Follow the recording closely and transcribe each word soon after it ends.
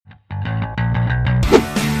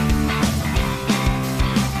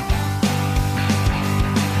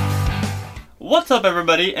What's up,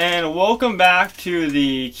 everybody, and welcome back to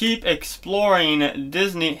the Keep Exploring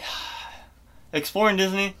Disney,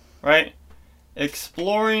 right?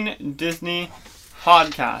 Exploring Disney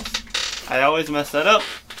podcast. I always mess that up,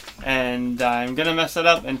 and I'm gonna mess that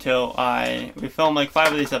up until we film like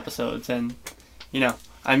 5 of these episodes, and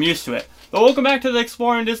I'm used to it. But welcome back to the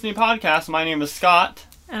Exploring Disney podcast. My name is Scott.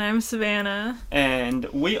 And I'm Savannah. And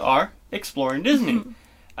we are Exploring Disney.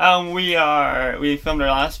 We filmed our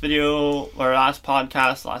last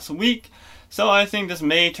podcast last week, so I think this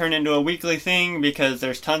may turn into a weekly thing because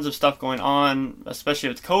there's tons of stuff going on, especially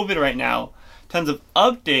with COVID right now. Tons of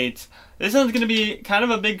updates. This one's going to be kind of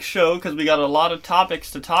a big show because we got a lot of topics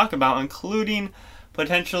to talk about, including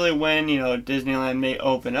potentially when Disneyland may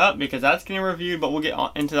open up, because that's getting reviewed, but we'll get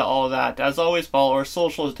into all of that. As always, follow our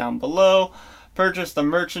socials down below. Purchase the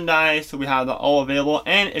merchandise, so we have that all available.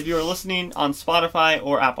 And if you're listening on Spotify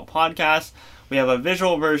or Apple Podcasts, we have a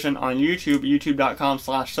visual version on YouTube,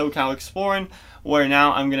 youtube.com/SoCalExploring, where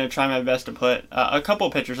now I'm going to try my best to put a couple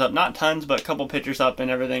pictures up. Not tons, but a couple pictures up and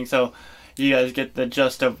everything, so you guys get the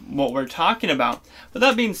gist of what we're talking about. With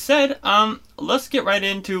that being said, let's get right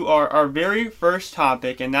into our very first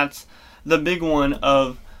topic, and that's the big one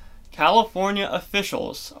of California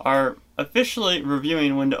officials are officially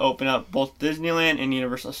reviewing when to open up both Disneyland and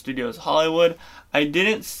Universal Studios Hollywood. I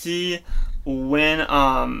didn't see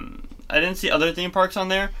other theme parks on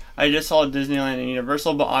there. I just saw Disneyland and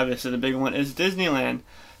Universal, but obviously the big one is Disneyland.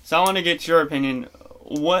 So I want to get your opinion.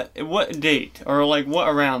 What date, or what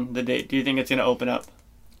around the date do you think it's going to open up?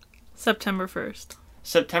 September 1st.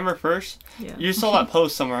 September 1st? Yeah. You saw that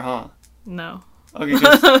post somewhere, huh? No. Okay,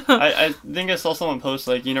 because I think I saw someone post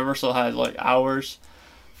Universal had hours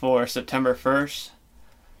for September 1st.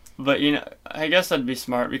 But I guess that'd be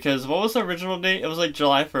smart, because what was the original date? It was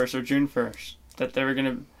July 1st or June 1st that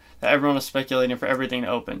everyone was speculating for everything to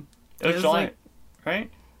open. It was July,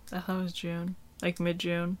 right? I thought it was June.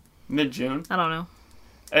 Mid-June. Mid-June? I don't know.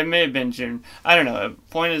 It may have been June. I don't know. The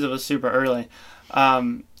point is, it was super early.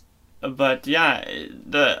 But yeah,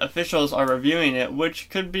 the officials are reviewing it, which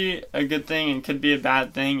could be a good thing and could be a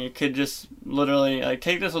bad thing. It could just literally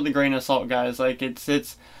take this with a grain of salt, guys.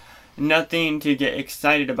 It's nothing to get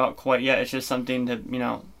excited about quite yet. It's just something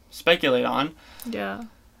to speculate on. Yeah.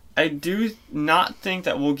 I do not think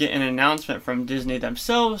that we'll get an announcement from Disney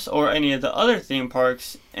themselves or any of the other theme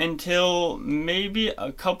parks until maybe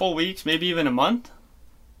a couple weeks, maybe even a month.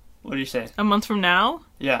 What do you say? A month from now?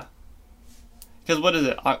 Yeah. Because what is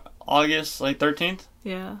it? August 13th?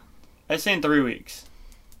 Yeah. I'd say in 3 weeks.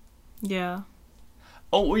 Yeah.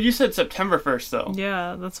 Oh, well, you said September 1st, though.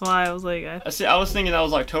 Yeah, that's why I was I was thinking that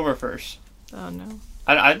was October 1st. Oh, no.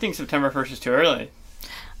 I think September 1st is too early.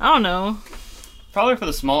 I don't know. Probably for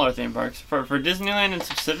the smaller theme parks. For Disneyland in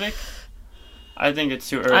specific, I think it's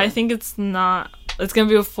too early. I think it's not. It's going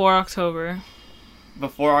to be before October.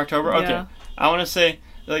 Before October? Okay. Yeah. I want to say,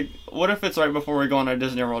 what if it's right before we go on our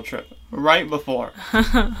Disney World trip? Right before.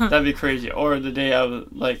 That'd be crazy. Or the day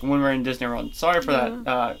of, when we're in Disney World. Sorry for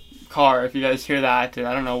that car, if you guys hear that.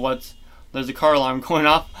 I don't know there's a car alarm going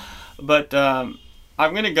off. But I'm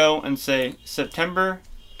going to go and say September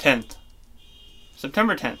 10th.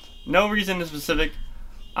 September 10th. No reason in specific.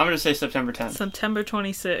 I'm going to say September 10th. September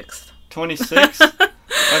 26th. 26th?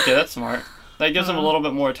 Okay, that's smart. That gives them a little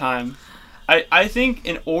bit more time. I think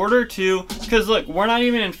in order to... Because, look, we're not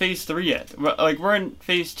even in Phase 3 yet. We're in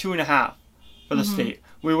Phase 2.5 for the state.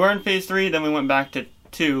 We were in Phase 3, then we went back to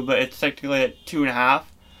 2, but it's technically at 2.5.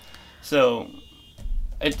 So,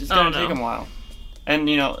 it's going to take them a while. And,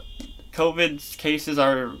 COVID's cases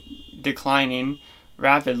are declining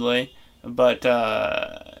rapidly, but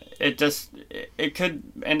it could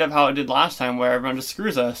end up how it did last time, where everyone just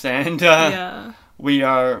screws us, and we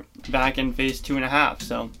are back in Phase 2.5,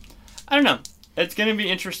 so... I don't know. It's going to be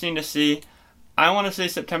interesting to see. I want to say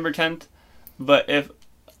September 10th, but if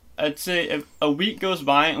a week goes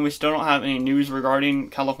by and we still don't have any news regarding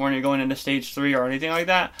California going into Stage 3 or anything like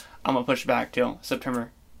that, I'm going to push back till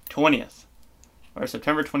September 20th or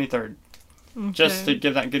September 23rd. Okay. Just to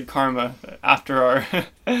give that good karma after our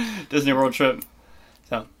Disney World trip.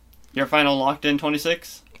 So, your final locked in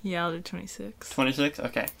 26? Yeah, I'll do 26. 26?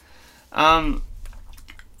 Okay.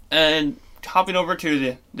 And... hopping over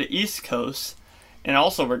to the East Coast, and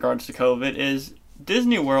also regards to COVID, is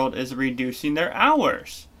Disney World is reducing their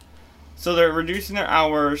hours. So they're reducing their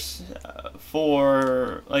hours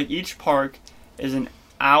for, each park is an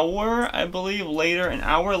hour, I believe, later. An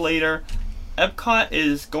hour later, Epcot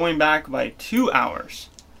is going back by 2 hours.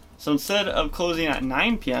 So instead of closing at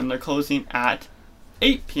 9 p.m., they're closing at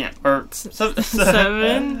 8 p.m. Or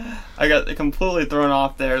 7? I got completely thrown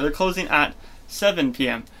off there. They're closing at 7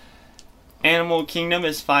 p.m. Animal Kingdom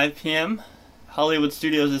is 5 p.m., Hollywood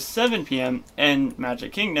Studios is 7 p.m., and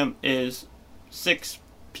Magic Kingdom is 6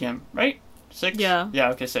 p.m., right? 6? Yeah. Yeah,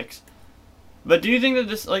 okay, 6. But do you think that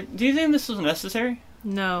this was necessary?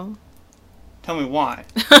 No. Tell me why.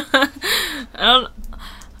 I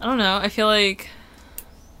don't know. I feel like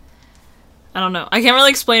I don't know. I can't really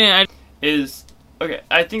explain it.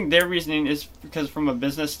 I think their reasoning is because from a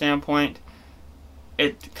business standpoint,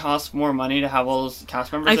 it costs more money to have all those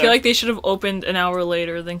cast members I there. feel like they should have opened an hour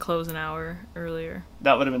later than close an hour earlier.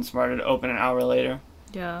 That would have been smarter to open an hour later.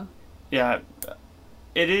 Yeah. Yeah.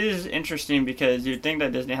 It is interesting because you'd think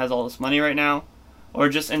that Disney has all this money right now, or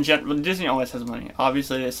just in general, Disney always has money.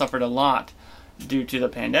 Obviously, they suffered a lot due to the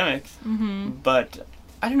pandemic, but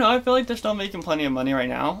I don't know, I feel like they're still making plenty of money right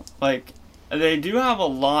now. Like, they do have a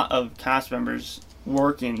lot of cast members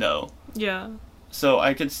working, though. Yeah. So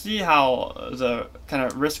I could see how the kind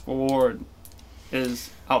of risk-reward is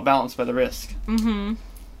outbalanced by the risk. Mm-hmm.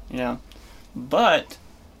 You know? But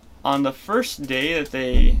on the first day that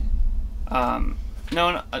they... on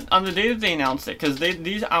the day that they announced it, because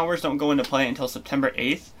these hours don't go into play until September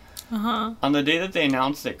 8th. Uh-huh. On the day that they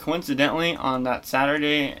announced it, coincidentally, on that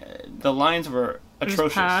Saturday, the lines were atrocious. It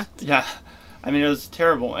was packed. Yeah. I mean, it was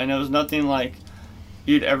terrible, and it was nothing like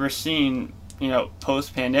you'd ever seen,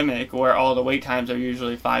 post-pandemic, where all the wait times are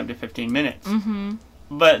usually 5 to 15 minutes. Mm-hmm.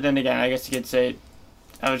 But then again, I guess you could say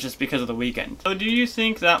that was just because of the weekend. So do you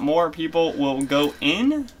think that more people will go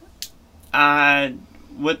in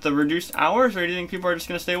with the reduced hours, or do you think people are just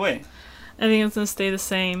going to stay away? I think it's going to stay the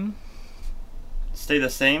same. Stay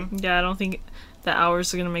the same? Yeah, I don't think the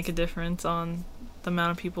hours are going to make a difference on the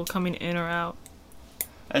amount of people coming in or out.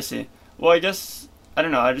 I see. Well, I guess, I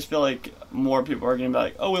don't know, I just feel like more people are going to be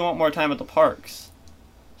like, oh, we want more time at the parks,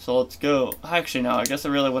 so let's go. Actually, no, I guess it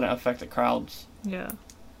really wouldn't affect the crowds. Yeah.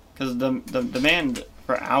 Because the demand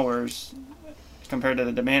for hours compared to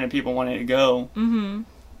the demand of people wanting to go,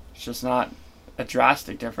 it's just not a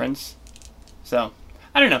drastic difference. So,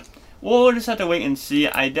 I don't know. We'll just have to wait and see.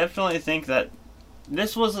 I definitely think that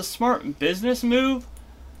this was a smart business move,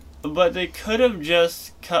 but they could have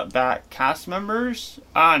just cut back cast members.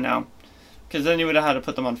 No. Because then you would have had to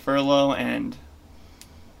put them on furlough, and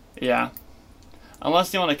yeah.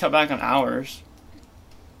 Unless they want to cut back on hours.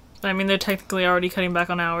 I mean, they're technically already cutting back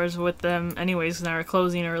on hours with them anyways, because they were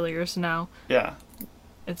closing earlier, so now Yeah.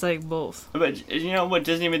 it's like both. But you know what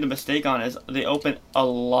Disney made the mistake on is they opened a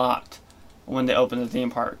lot when they opened the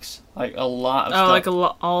theme parks. Like, a lot of stuff. Like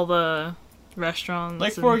all the restaurants.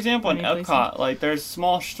 Like, for example, in many Epcot, places. like, there's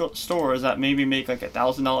small stores that maybe make like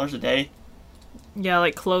 $1,000 a day. Yeah,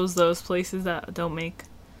 like close those places that don't make.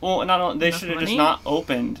 Well, not only, they enough should have just money? not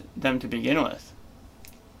opened them to begin with.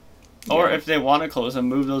 Or Yeah. if they want to close them,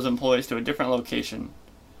 move those employees to a different location.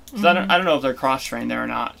 So I don't know if they're cross-trained there or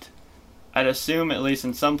not. I'd assume, at least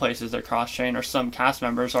in some places, they're cross-trained, or some cast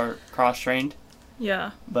members are cross-trained.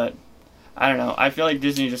 Yeah. But, I don't know. I feel like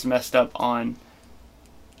Disney just messed up on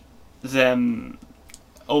them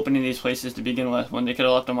opening these places to begin with, when they could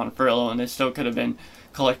have left them on furlough, and they still could have been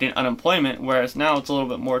collecting unemployment, whereas now it's a little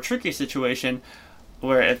bit more tricky situation,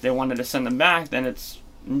 where if they wanted to send them back, then it's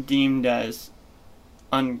deemed as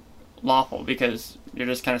unlawful, because you're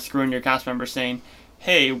just kind of screwing your cast members saying,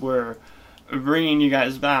 hey, we're bringing you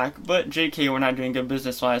guys back, but JK, we're not doing good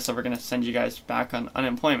business-wise, so we're going to send you guys back on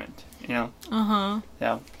unemployment, Uh-huh.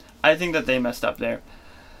 Yeah, I think that they messed up there.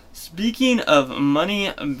 Speaking of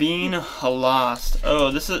money being lost,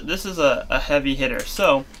 this is a heavy hitter.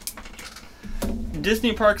 So,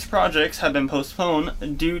 Disney Parks projects have been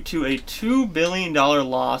postponed due to a $2 billion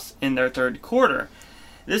loss in their third quarter.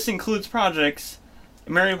 This includes projects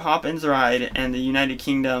Mary Poppins Ride and the United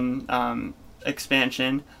Kingdom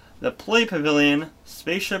expansion, the Play Pavilion,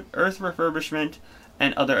 Spaceship Earth refurbishment,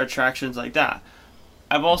 and other attractions like that.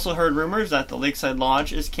 I've also heard rumors that the Lakeside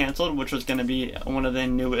Lodge is canceled, which was going to be one of the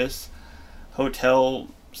newest hotel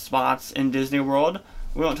spots in Disney World.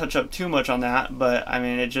 We won't touch up too much on that, but I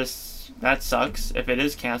mean, that sucks if it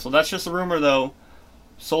is canceled. That's just a rumor, though.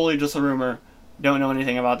 Solely just a rumor. Don't know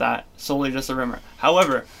anything about that. Solely just a rumor.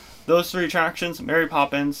 However, those three attractions, Mary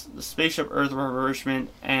Poppins, the Spaceship Earth refurbishment,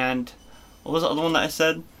 and what was the other one that I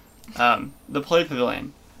said? The Play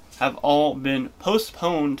Pavilion, have all been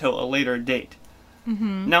postponed till a later date.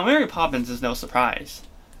 Mm-hmm. Now, Mary Poppins is no surprise,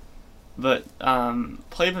 but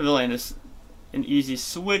Play Pavilion is an easy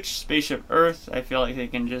switch. Spaceship Earth, I feel like they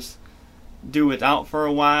can just do without for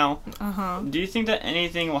a while. Uh-huh. Do you think that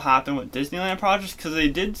anything will happen with Disneyland projects? Because they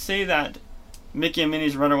did say that Mickey and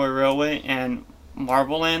Minnie's Runaway Railway and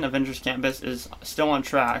Marvel Land Avengers Campus is still on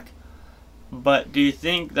track, but do you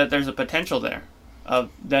think that there's a potential there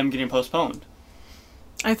of them getting postponed?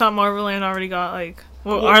 I thought Marvel Land already got, like...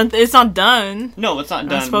 Well, it's not done. No, it's not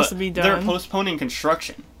done. It's supposed to be done. They're postponing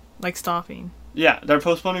construction. Like, stopping. Yeah, they're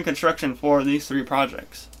postponing construction for these 3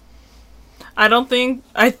 projects.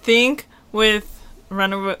 I think with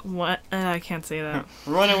Runaway... I can't say that.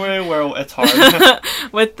 Runaway, well, it's hard.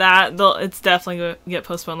 With that, it's definitely going to get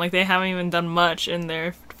postponed. Like, they haven't even done much in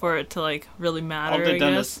there for it to, like, really matter, All they've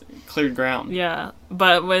done is cleared ground. Yeah,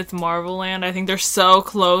 but with Marvel Land, I think they're so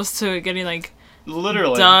close to it getting, like...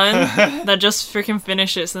 Literally. Done, that just freaking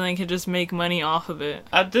finish it so they can just make money off of it.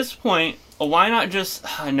 At this point, why not just...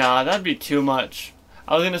 Nah, that'd be too much.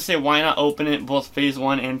 I was going to say, why not open it both Phase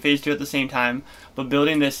 1 and Phase 2 at the same time, but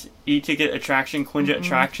building this e-ticket attraction, Quinjet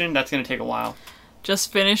attraction, that's going to take a while.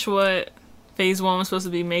 Just finish what Phase 1 was supposed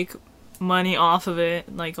to be, make money off of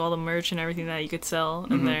it, like all the merch and everything that you could sell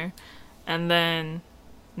in there, and then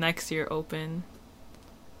next year open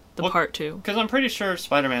the Part 2. Because I'm pretty sure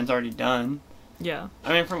Spider-Man's already done. Yeah.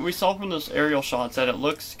 I mean, we saw from those aerial shots that it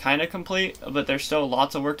looks kind of complete, but there's still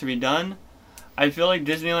lots of work to be done. I feel like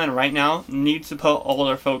Disneyland right now needs to put all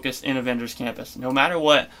their focus in Avengers Campus. No matter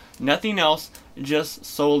what, nothing else, just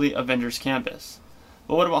solely Avengers Campus.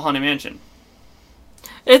 But what about Haunted Mansion?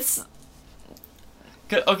 It's...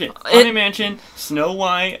 Okay, Haunted Mansion, Snow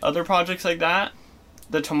White, other projects like that.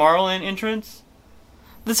 The Tomorrowland entrance.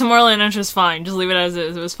 The Tomorrowland entrance is fine. Just leave it as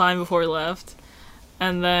is. It was fine before we left.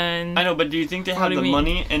 And then... I know, but do you think they have the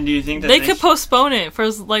money? And do you think that they could postpone it for,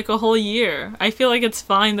 like, a whole year? I feel like it's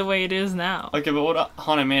fine the way it is now. Okay, but what about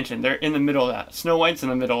Haunted Mansion? They're in the middle of that. Snow White's in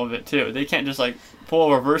the middle of it, too. They can't just, like,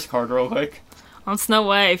 pull a reverse card real quick. On Snow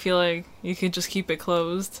White, I feel like you could just keep it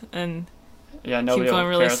closed and keep going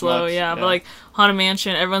really slow. Yeah, but, like, Haunted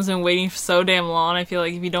Mansion, everyone's been waiting so damn long. I feel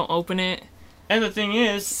like if you don't open it... And the thing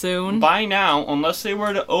is... soon... by now, unless they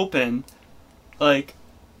were to open, like...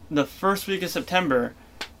 the first week of September,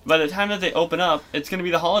 by the time that they open up, it's going to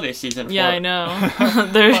be the holiday season. Yeah, I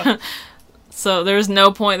know. So there's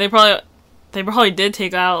no point. They probably did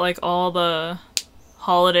take out like all the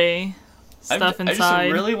holiday stuff inside. I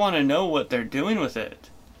just really want to know what they're doing with it,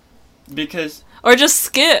 because or just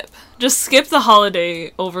skip the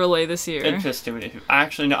holiday overlay this year. And just do it.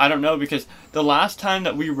 Actually, no, I don't know, because the last time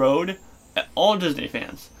that we rode, all Disney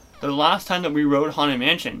fans, the last time that we rode Haunted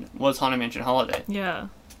Mansion was Haunted Mansion Holiday. Yeah.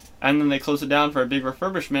 And then they closed it down for a big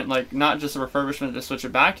refurbishment, like, not just a refurbishment to switch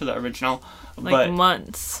it back to the original, like, but...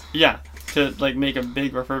 months. Yeah, to, like, make a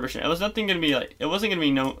big refurbishment. It wasn't going to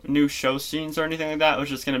be no new show scenes or anything like that. It was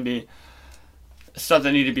just going to be stuff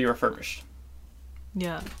that needed to be refurbished.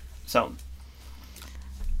 Yeah. So,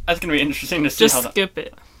 that's going to be interesting to see just skip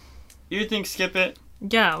it. You think skip it?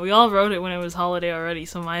 Yeah, we all rode it when it was holiday already,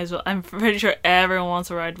 so might as well... I'm pretty sure everyone wants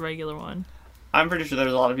to ride the regular one. I'm pretty sure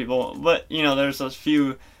there's a lot of people, but, you know, there's those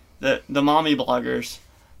few... The mommy bloggers,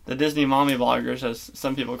 the Disney mommy bloggers, as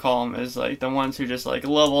some people call them, is like the ones who just like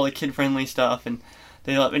love all the kid-friendly stuff, and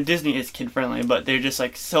they love. And Disney is kid-friendly, but they're just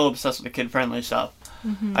like so obsessed with the kid-friendly stuff.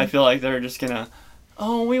 Mm-hmm. I feel like they're just gonna,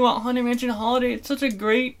 oh, we want Haunted Mansion Holiday. It's such a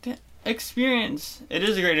great experience. It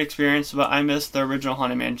is a great experience, but I miss the original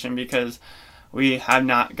Haunted Mansion because we have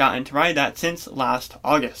not gotten to ride that since last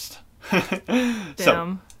August. Damn.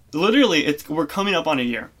 So literally, we're coming up on a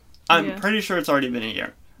year. I'm pretty sure it's already been a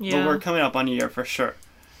year. Yeah. But we're coming up on a year for sure.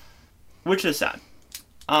 Which is sad.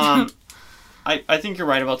 I think you're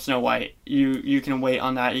right about Snow White. You can wait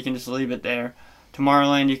on that. You can just leave it there.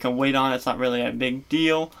 Tomorrowland, you can wait on. It's not really a big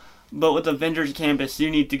deal. But with Avengers Campus, you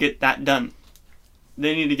need to get that done.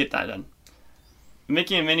 They need to get that done.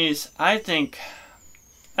 Mickey and Minnie's, I think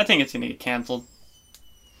it's going to get canceled.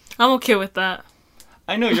 I'm okay with that.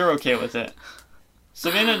 I know you're okay with it.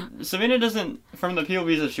 Savannah doesn't, from the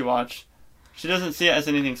POVs that she watched, she doesn't see it as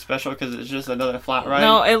anything special because it's just another flat ride.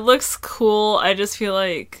 No, it looks cool. I just feel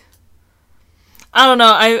like... I don't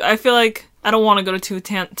know. I feel like I don't want to go to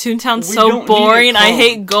Toontown. Toontown's so boring. I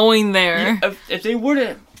hate going there. Yeah, if they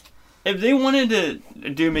wanted to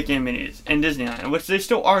do Mickey and Minnie's in Disneyland, which they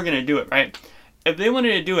still are going to do it, right? If they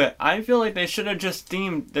wanted to do it, I feel like they should have just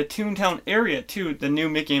themed the Toontown area to the new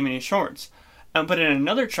Mickey and Minnie shorts and put in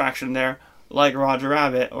another attraction there, like Roger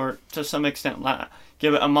Rabbit, or to some extent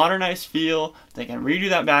give it a modernized feel. They can redo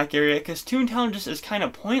that back area, because Toontown just is kind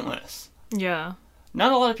of pointless. Yeah.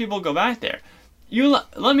 Not a lot of people go back there. You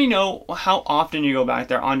let me know how often you go back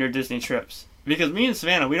there on your Disney trips, because me and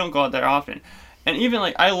Savannah, we don't go out there often. And even,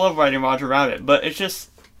 like, I love riding Roger Rabbit, but it's just...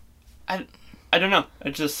 I don't know.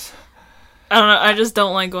 It just... I don't know. I just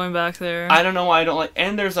don't like going back there. I don't know why I don't like...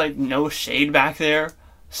 And there's, like, no shade back there.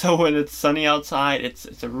 So when it's sunny outside,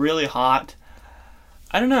 it's really hot.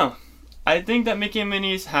 I don't know. I think that Mickey and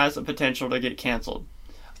Minnie's has the potential to get canceled.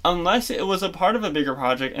 unless it was a part of a bigger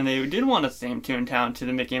project and they did want to theme Toontown to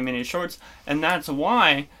the Mickey and Minnie shorts, and that's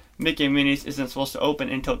why Mickey and Minnie's isn't supposed to open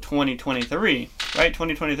until 2023, right?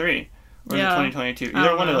 2023 or is it 2022?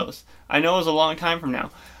 Either one of those. I know it was a long time from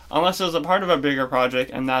now. Unless it was a part of a bigger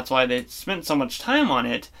project, and that's why they spent so much time on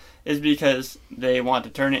it, is because they want to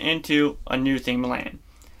turn it into a new themed land.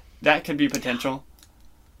 That could be potential.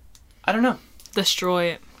 I don't know. Destroy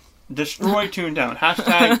it. Destroy Toontown.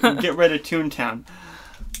 Hashtag get rid of Toontown.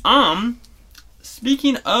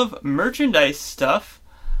 Speaking of merchandise stuff,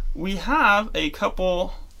 we have a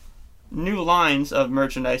couple new lines of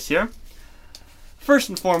merchandise here. First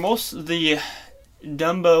and foremost, the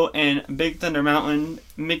Dumbo and Big Thunder Mountain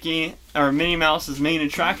Minnie Mouse's main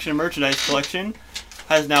attraction merchandise collection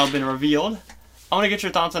has now been revealed. I want to get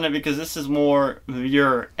your thoughts on it because this is more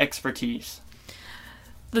your expertise.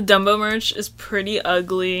 The Dumbo merch is pretty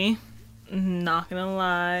ugly. Not gonna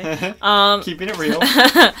lie. Keeping it real.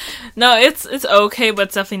 No, it's okay, but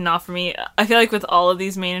it's definitely not for me. I feel like with all of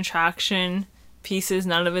these main attraction pieces,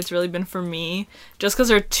 none of it's really been for me. Just because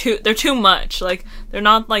they're too much. Like, they're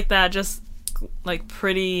not like that. Just like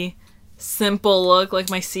pretty simple look,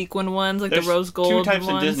 like my sequin ones, like there's the rose gold ones. Two types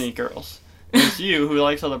of Disney girls. There's you, who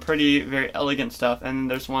likes all the pretty, very elegant stuff,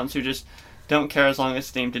 and there's ones who just don't care as long as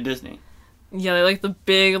it's themed to Disney. Yeah, they like the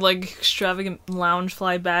big, like, extravagant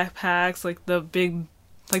Loungefly backpacks, like the big,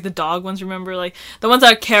 like the dog ones, remember? Like, the ones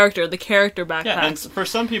that are the character backpacks. Yeah, and for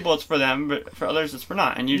some people it's for them, but for others it's for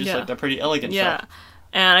not, and you just like the pretty elegant stuff. Yeah.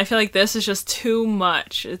 And I feel like this is just too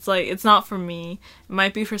much. It's like, it's not for me. It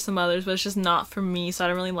might be for some others, but it's just not for me, so I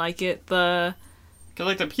don't really like it. Because,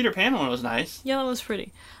 like, the Peter Pan one was nice. Yeah, that was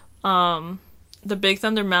pretty. The Big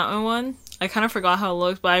Thunder Mountain one, I kind of forgot how it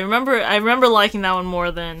looked, but I remember liking that one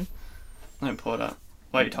more than... Let me pull it up.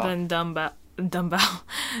 While you talk. Than Dumbo.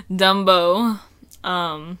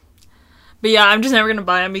 But yeah, I'm just never going to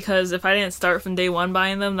buy them because if I didn't start from day one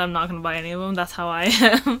buying them, then I'm not going to buy any of them. That's how I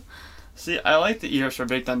am. See, I like the ears for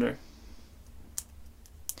Big Thunder.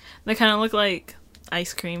 They kind of look like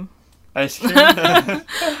ice cream. Ice cream?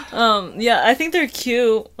 Yeah, I think they're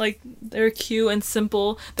cute. Like, they're cute and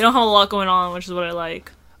simple. They don't have a lot going on, which is what I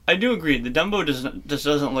like. I do agree. The Dumbo just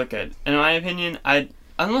doesn't look good. In my opinion,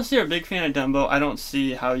 unless you're a big fan of Dumbo, I don't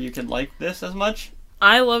see how you could like this as much.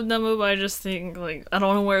 I love Dumbo, but I just think, like, I don't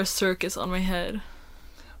want to wear a circus on my head.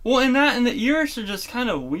 Well, and the ears are just kind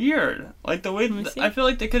of weird. Like, the way... I feel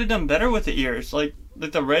like they could have done better with the ears. Like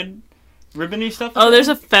the red ribbony stuff. Oh, there's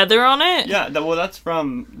a feather on it? Yeah, well, that's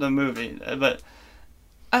from the movie. But,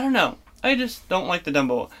 I don't know. I just don't like the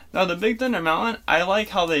Dumbo. Now, the Big Thunder Mountain, I like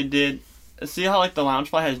how they did... See how, like, the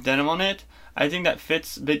Loungefly has denim on it? I think that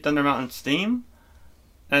fits Big Thunder Mountain's theme.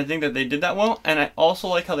 And I think that they did that well. And I also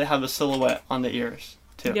like how they have the silhouette on the ears,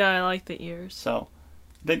 too. Yeah, I like the ears. So,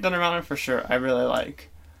 Big Thunder Mountain for sure, I really like.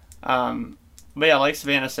 But yeah, like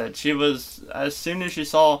Savannah said, she was, as soon as she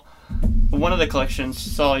saw one of the collections,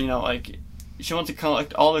 saw, like, she wants to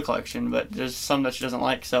collect all the collection, but there's some that she doesn't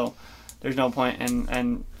like, so there's no point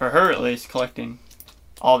in for her at least, collecting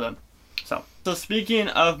all of them. So speaking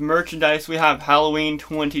of merchandise, we have Halloween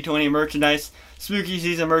 2020 merchandise, spooky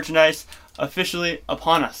season merchandise, officially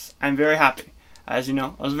upon us. I'm very happy. As you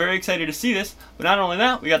know, I was very excited to see this, but not only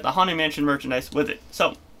that, we got the Haunted Mansion merchandise with it.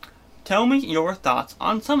 So, tell me your thoughts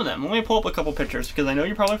on some of them. Let me pull up a couple pictures, because I know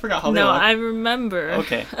you probably forgot how they look. No, I remember.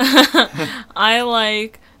 Okay. I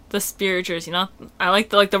like the spirit jersey. I like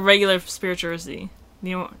the regular spirit jersey.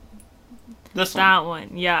 This one. That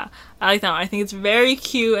one, yeah. I like that one. I think it's very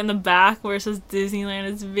cute in the back where it says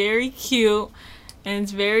Disneyland. It's very cute, and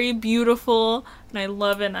it's very beautiful, and I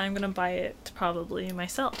love it, and I'm going to buy it probably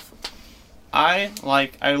myself. I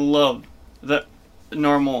love the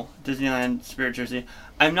normal Disneyland spirit jersey.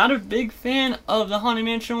 I'm not a big fan of the Haunted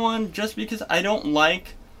Mansion one just because I don't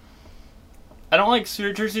like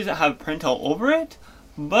spirit jerseys that have print all over it.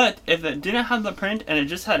 But if it didn't have the print and it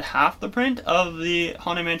just had half the print of the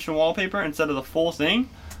Haunted Mansion wallpaper instead of the full thing,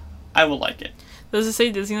 I would like it. Does it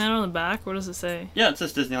say Disneyland on the back? What does it say? Yeah, it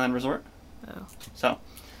says Disneyland Resort. Oh. So,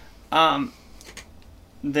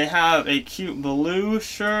 they have a cute blue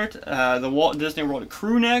shirt, the Walt Disney World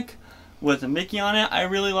crew neck with a Mickey on it I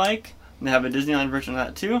really like. And they have a Disneyland version of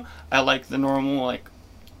that too. I like the normal, like,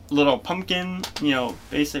 little pumpkin,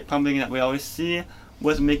 basic pumpkin that we always see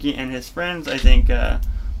with Mickey and his friends. I think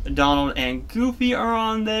Donald and Goofy are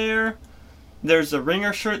on there. There's a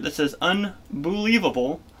ringer shirt that says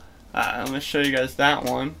Unbelievable. Let me show you guys that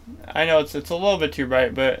one. I know it's a little bit too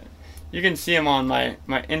bright, but you can see them on my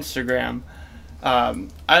Instagram.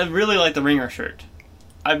 I really like the ringer shirt.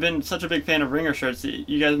 I've been such a big fan of ringer shirts.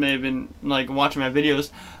 You guys may have been watching my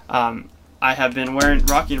videos. I have been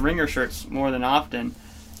rocking ringer shirts more than often,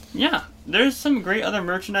 Yeah, there's some great other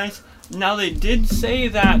merchandise. Now they did say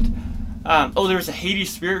that. There was a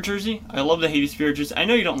Hades Spirit jersey. I love the Hades Spirit jersey. I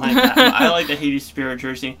know you don't like that, but I like the Hades Spirit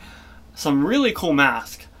jersey. Some really cool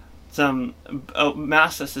mask. Some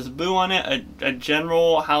mask that says Boo on it. A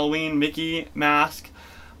general Halloween Mickey mask.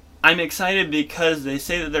 I'm excited because they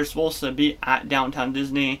say that they're supposed to be at Downtown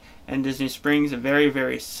Disney and Disney Springs very,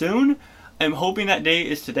 very soon. I'm hoping that day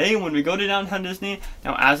is today when we go to Downtown Disney.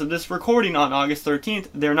 Now, as of this recording on August 13th,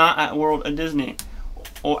 they're not at World of Disney.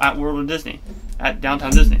 Or at World of Disney. At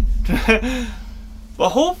Downtown Disney. But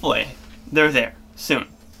hopefully, they're there soon.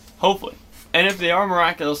 Hopefully. And if they are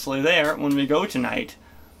miraculously there when we go tonight,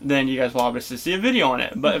 then you guys will obviously see a video on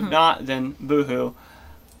it. But if not, then boo-hoo.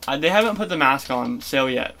 They haven't put the mask on sale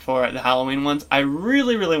yet for the Halloween ones. I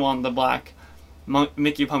really, really want the black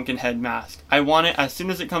Mickey Pumpkinhead mask. I want it as soon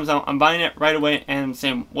as it comes out. I'm buying it right away, and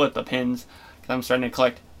same with the pins, because I'm starting to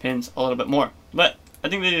collect pins a little bit more. But I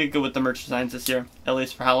think they did good with the merch designs this year, at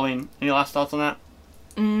least for Halloween. Any last thoughts on that?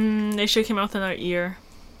 They should have came out with another ear.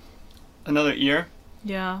 Another ear?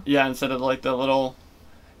 Yeah. Yeah, instead of like the little...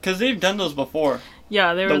 Because they've done those before.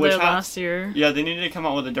 Yeah, they were there last year. Yeah, they needed to come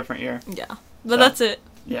out with a different ear. Yeah. But that's it.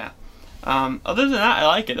 Yeah. Other than that, I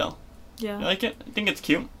like it though. Yeah. I like it. I think it's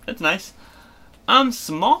cute. It's nice.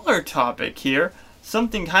 Smaller topic here.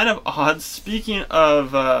 Something kind of odd. Speaking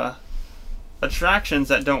of attractions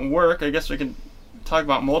that don't work, I guess we can talk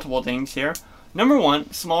about multiple things here. Number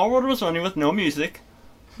one, Small World was running with no music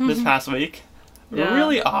this past week. Yeah.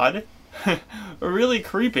 Really odd. Really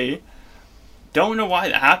creepy. Don't know why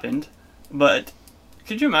that happened, but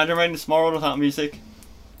could you imagine riding Small World without music?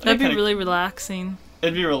 That'd be really relaxing.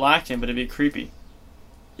 It'd be relaxing, but it'd be creepy.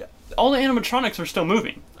 Yeah, all the animatronics are still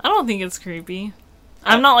moving. I don't think it's creepy.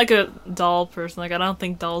 I'm not like a doll person. Like, I don't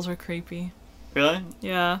think dolls are creepy. Really?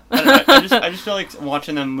 Yeah. I just feel like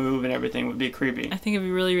watching them move and everything would be creepy. I think it'd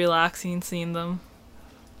be really relaxing seeing them.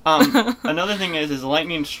 Another thing is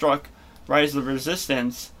lightning struck Rise of the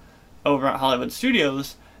Resistance over at Hollywood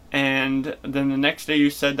Studios, and then the next day you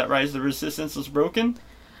said that Rise of the Resistance was broken?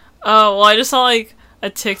 Oh, well, I just saw, like, a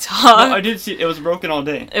TikTok. No, I did see it was broken all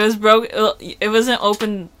day. It was it wasn't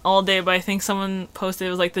open all day, but I think someone posted it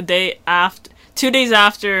was, like, the day after, 2 days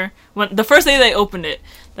after, when the first day they opened it,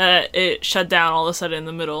 that it shut down all of a sudden in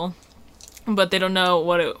the middle. But they don't know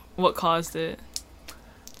what caused it.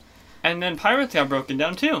 And then Pirates got broken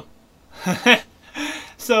down, too.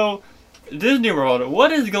 So... Disney World,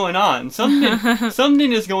 what is going on?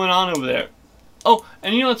 Something is going on over there. Oh,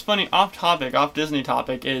 and you know what's funny? Off Disney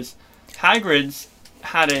topic is Hagrid's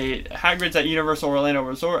at Universal Orlando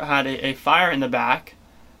Resort had a fire in the back,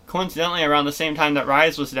 coincidentally around the same time that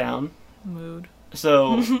Rise was down. Mood.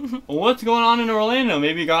 So, what's going on in Orlando?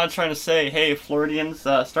 Maybe God's trying to say, hey, Floridians,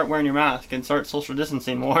 start wearing your mask and start social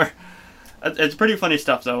distancing more. It's pretty funny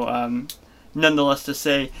stuff, though. Nonetheless, to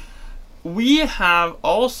say... We have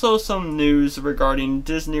also some news regarding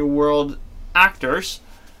Disney World actors,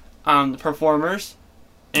 performers,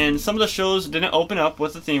 and some of the shows didn't open up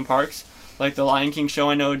with the theme parks. Like the Lion King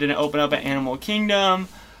show, I know, didn't open up at Animal Kingdom.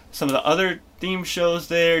 Some of the other theme shows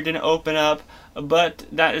there didn't open up, but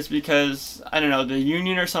that is because, I don't know, the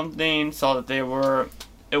union or something saw that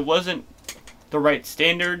it wasn't the right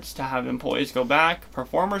standards to have employees go back,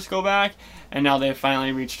 performers go back, and now they've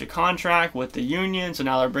finally reached a contract with the union, so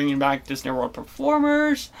now they're bringing back Disney World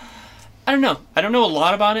performers. I don't know. I don't know a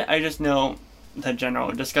lot about it. I just know the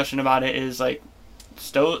general discussion about it is like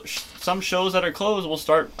some shows that are closed will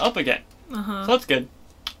start up again. So that's good.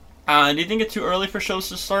 Do you think it's too early for shows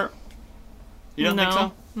to start? You don't think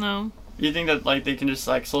so? No. You think that like they can just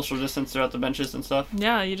like social distance throughout the benches and stuff?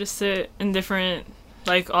 Yeah, you just sit in different...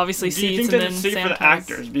 Like, obviously, seats. Do you think that it's safe for the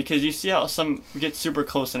actors? Because you see how some get super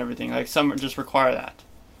close and everything. Like, some just require that.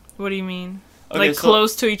 What do you mean? Okay, like,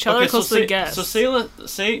 close to each other, close to the guests? So,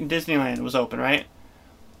 say Disneyland was open, right?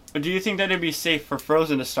 Do you think that it'd be safe for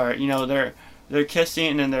Frozen to start? You know, they're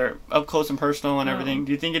kissing and they're up close and personal and everything.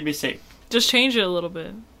 Do you think it'd be safe? Just change it a little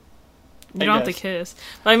bit. You don't have to kiss.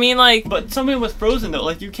 But I mean, like... But something with Frozen, though,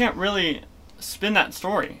 like, you can't really spin that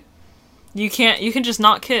story. You can just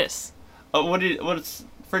not kiss. What's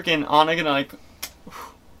freaking Anna gonna like?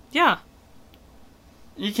 Yeah.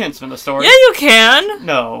 You can't spin the story. Yeah, you can.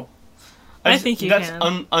 No. I think you can.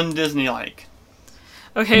 That's un-Disney-like.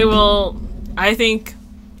 Okay, well, I think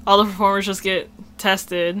all the performers just get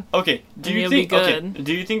tested. Okay. Do you think? Okay.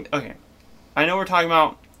 Do you think? Okay. I know we're talking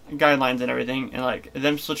about guidelines and everything, and like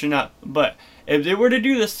them switching up, but if they were to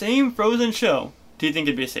do the same Frozen show, do you think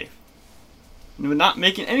it'd be safe? Not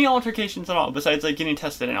making any altercations at all, besides like getting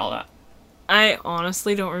tested and all that. I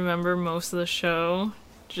honestly don't remember most of the show,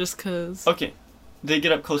 just 'cause... Okay. they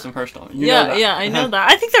get up close and personal. You yeah, know that. yeah, I know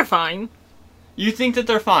that. I think they're fine. You think that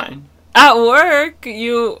they're fine? At work,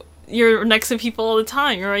 you're next to people all the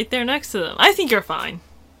time. You're right there next to them. I think you're fine.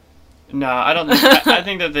 No, I don't. I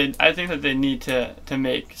think that they need to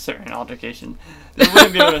make certain altercations. They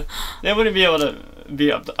wouldn't be able to. They wouldn't be able to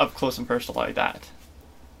be up close and personal like that.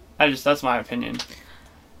 That's my opinion.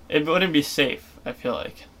 It wouldn't be safe. I feel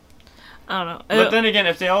like. I don't know. But then again,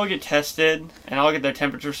 if they all get tested and all get their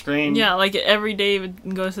temperature screened. Yeah, like every day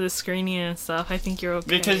would go to the screening and stuff. I think you're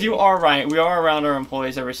okay. Because you are right. We are around our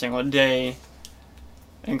employees every single day,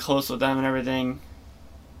 and close with them and everything.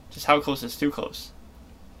 Just how close is too close?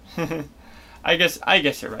 I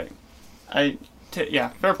guess you're right. Yeah,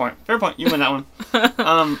 fair point. Fair point. You win that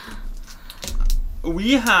one.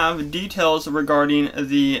 We have details regarding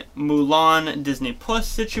the Mulan Disney Plus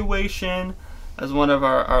situation as one of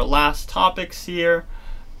our last topics here.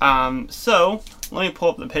 So let me pull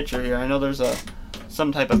up the picture here. I know there's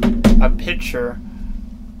some type of a picture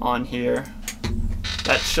on here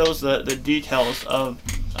that shows the details of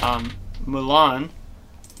Mulan.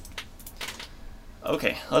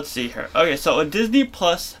 Okay, let's see here. Okay, so a Disney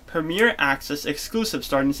Plus Premier Access exclusive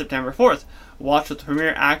starting September 4th. Watch with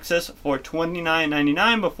Premier Access for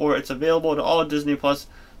 $29.99 before it's available to all Disney Plus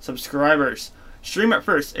subscribers. Stream it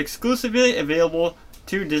first. Exclusively available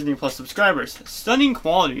to Disney Plus subscribers. Stunning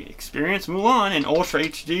quality. Experience Mulan in Ultra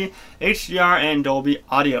HD, HDR, and Dolby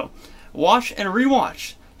Audio. Watch and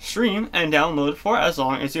rewatch. Stream and download for as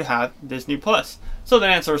long as you have Disney Plus. So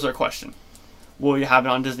that answers our question. Will you have it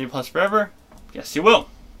on Disney Plus forever? Yes, you will.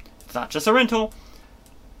 It's not just a rental.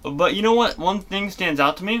 But you know what? One thing stands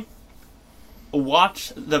out to me.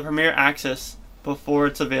 Watch the Premier Access before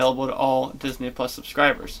it's available to all Disney Plus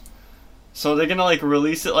subscribers. So they're gonna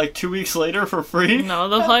release it 2 weeks later for free? No,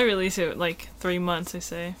 they'll probably release it 3 months, I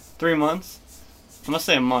say. 3 months? I must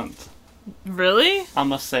say a month. Really? I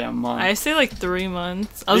must say a month. I say 3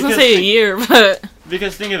 months. I was gonna say a year, but...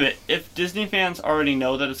 Because think of it, if Disney fans already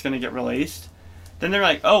know that it's gonna get released, then they're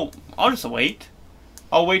like, oh, I'll just wait.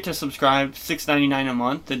 I'll wait to subscribe $6.99 a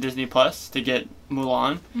month to Disney Plus to get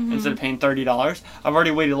Mulan instead of paying $30. I've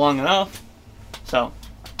already waited long enough. So,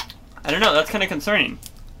 I don't know, that's kind of concerning.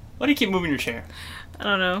 Why do you keep moving your chair? I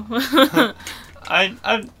don't know.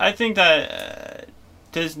 I think that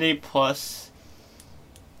Disney Plus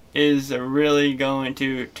is really going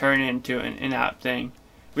to turn into an in-app thing.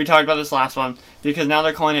 We talked about this last one because now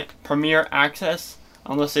they're calling it Premier Access,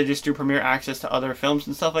 unless they just do Premier Access to other films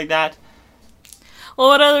and stuff like that. Well,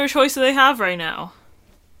 what other choice do they have right now?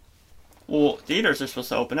 Well, theaters are supposed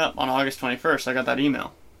to open up on August 21st. I got that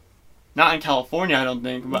email. Not in California, I don't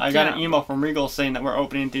think, but I got an email from Regal saying that we're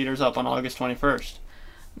opening theaters up on August 21st.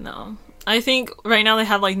 No. I think right now they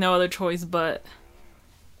have no other choice but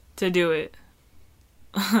to do it.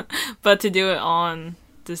 But to do it on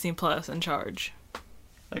Disney Plus and charge.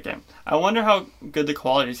 Okay. I wonder how good the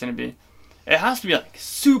quality is going to be. It has to be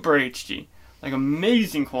super HD.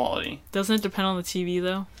 Amazing quality. Doesn't it depend on the TV,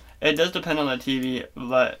 though? It does depend on the TV,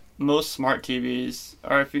 but most smart TVs,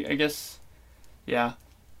 or I guess, yeah.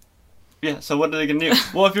 Yeah, so what are they going to do?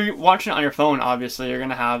 Well, if you're watching it on your phone, obviously, you're going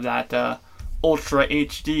to have that Ultra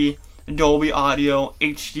HD, Dolby Audio,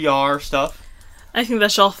 HDR stuff. I think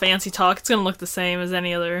that's all fancy talk. It's going to look the same as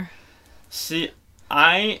any other. See,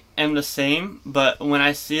 I am the same, but when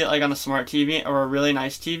I see it on a smart TV or a really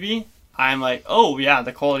nice TV, I'm like, oh yeah,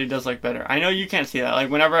 the quality does look better. I know you can't see that.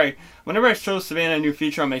 Whenever I show Savannah a new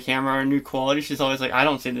feature on my camera or a new quality, she's always like, I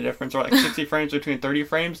don't see the difference. Or 60 frames between 30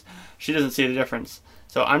 frames, she doesn't see the difference.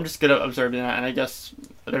 So I'm just good at observing that, and I guess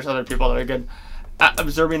there's other people that are good at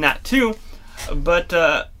observing that too.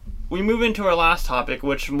 But we move into our last topic,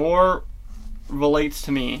 which more relates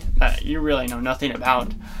to me, that you really know nothing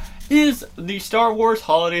about, is the Star Wars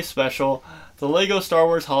Holiday Special. The Lego Star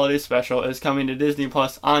Wars Holiday Special is coming to Disney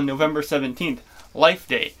Plus on November 17th, Life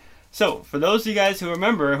Day. So, for those of you guys who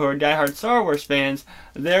remember, who are diehard Star Wars fans,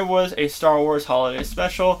 there was a Star Wars Holiday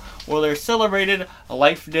Special where they celebrated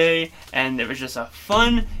Life Day, and it was just a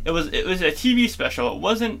fun, it was a TV special. It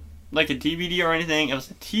wasn't like a DVD or anything, it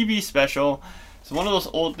was a TV special. It's one of those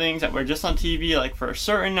old things that were just on TV for a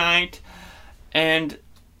certain night, and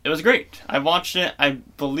it was great. I watched it. I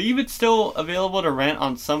believe it's still available to rent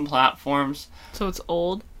on some platforms. So it's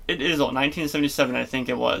old? It is old. 1977, I think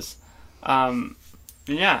it was.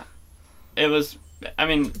 Yeah. It was...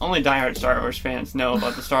 only diehard Star Wars fans know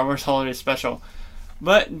about the Star Wars Holiday Special.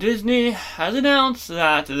 But Disney has announced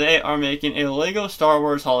that they are making a Lego Star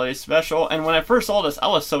Wars Holiday Special. And when I first saw this, I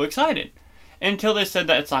was so excited. Until they said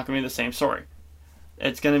that it's not going to be the same story.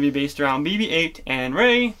 It's going to be based around BB-8 and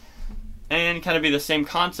Rey. and kind of be the same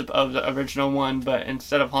concept of the original one, but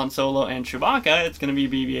instead of Han Solo and Chewbacca, it's going to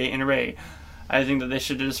be BB-8 and Rey. I think that they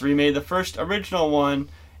should have just remade the first original one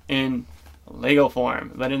in Lego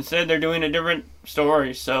form, but instead they're doing a different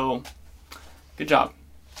story, so good job.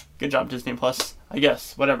 Good job, Disney Plus, I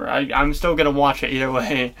guess. Whatever. I'm still going to watch it either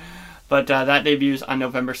way. But that debuts on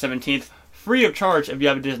November 17th, free of charge if you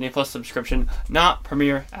have a Disney Plus subscription, not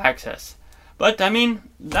Premier Access. But, I mean,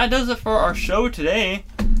 that does it for our show today.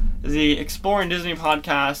 The Exploring Disney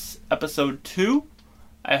Podcast, Episode 2.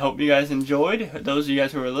 I hope you guys enjoyed. Those of you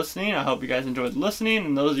guys who are listening, I hope you guys enjoyed listening.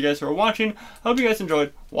 And those of you guys who are watching, I hope you guys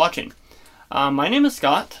enjoyed watching. My name is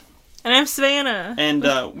Scott. And I'm Savannah. And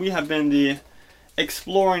we have been the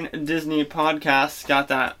Exploring Disney Podcast. Got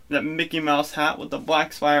that Mickey Mouse hat with the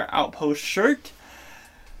Black Spire Outpost shirt.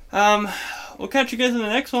 We'll catch you guys in the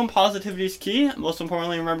next one. Positivity's key. Most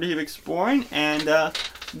importantly, remember to keep exploring. And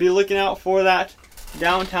be looking out for that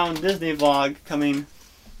Downtown Disney vlog coming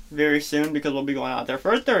very soon, because we'll be going out there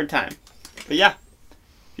for a third time. But yeah,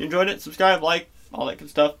 if you enjoyed it, subscribe, like, all that good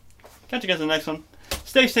stuff. Catch you guys in the next one.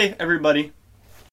 Stay safe, everybody.